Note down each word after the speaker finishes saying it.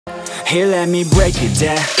Here, let me break it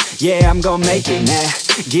down. Yeah, I'm gonna make it now.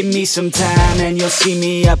 Give me some time and you'll see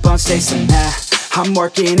me up on stage somehow. I'm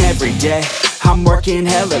working every day, I'm working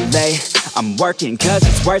hella late. I'm working cause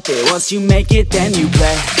it's worth it. Once you make it, then you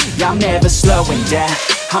play. I'm never slowing down,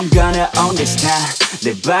 I'm gonna own this town.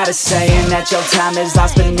 Live by the saying that your time is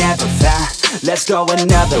lost but never found. Let's go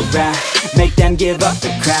another round, make them give up the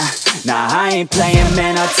crown. Nah, I ain't playing,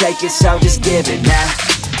 man, I'll take it, so just give it now.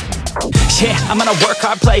 Yeah, I'm gonna work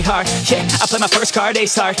hard, play hard. Yeah, I play my first card,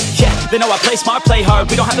 ace hard. Yeah, they know I play smart, play hard.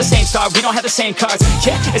 We don't have the same star, we don't have the same cards.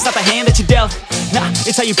 Yeah, it's not the hand that you dealt. Nah,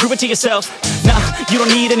 it's how you prove it to yourself. Nah, you don't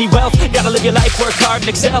need any wealth. Gotta live your life, work hard and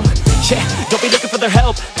excel. Yeah, don't be looking for their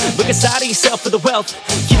help. Look inside of yourself for the wealth.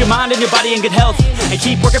 Keep your mind and your body in good health. And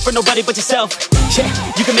keep working for nobody but yourself. Yeah,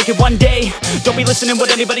 you can make it one day. Don't be listening what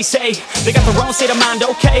anybody say. They got their own state of mind,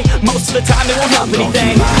 okay. Most of the time they won't help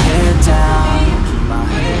anything. Keep my head down.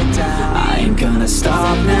 I ain't gonna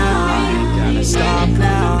stop now.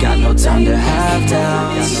 Got no time to have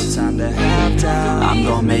doubts. I'm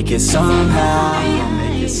gonna make it somehow.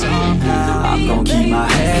 I'm gonna keep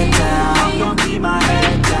my head down.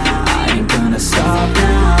 I ain't gonna stop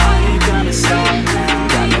now. Got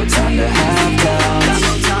no time to have doubts.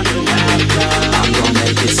 I'm gonna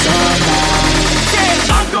make it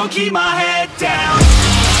somehow. I'm gonna keep my head down.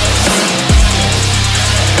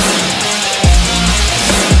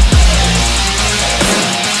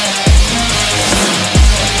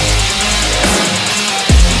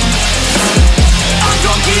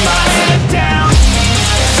 Keep my head down.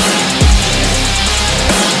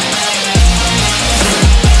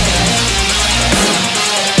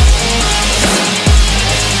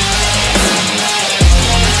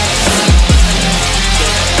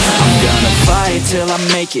 I'm gonna fight till I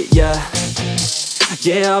make it, yeah.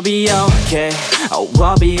 Yeah, I'll be okay. Oh,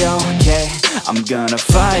 I'll be okay. I'm gonna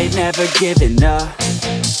fight, never giving up.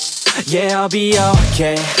 Yeah, I'll be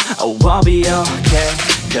okay. Oh, I'll be okay.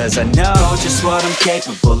 Cause I know just what I'm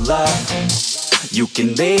capable of. You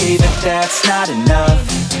can leave if that's not enough.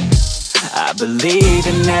 I believe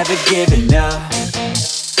in never giving up.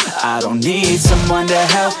 I don't need someone to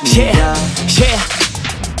help me up.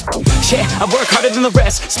 Yeah, I work harder than the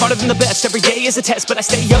rest, smarter than the best. Every day is a test, but I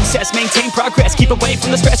stay obsessed. Maintain progress, keep away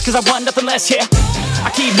from the stress, cause I want nothing less, yeah.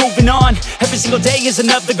 I keep moving on, every single day is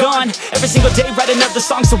another gone. Every single day write another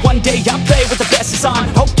song, so one day I'll play with the best is on.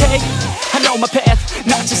 Okay, I know my path,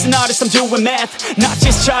 not just an artist, I'm doing math. Not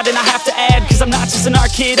just charting, I have to add, cause I'm not just an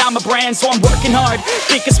art kid, I'm a brand. So I'm working hard,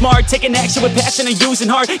 thinking smart, taking action with passion and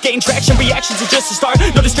using heart. Getting traction, reactions are just a start.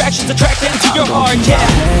 No distractions, attract them to your heart, yeah.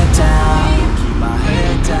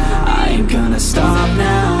 I ain't gonna stop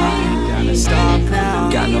now.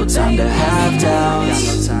 Got no time to have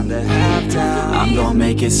doubts. I'm gonna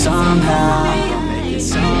make it somehow.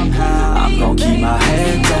 I'm gonna keep my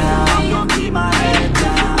head down.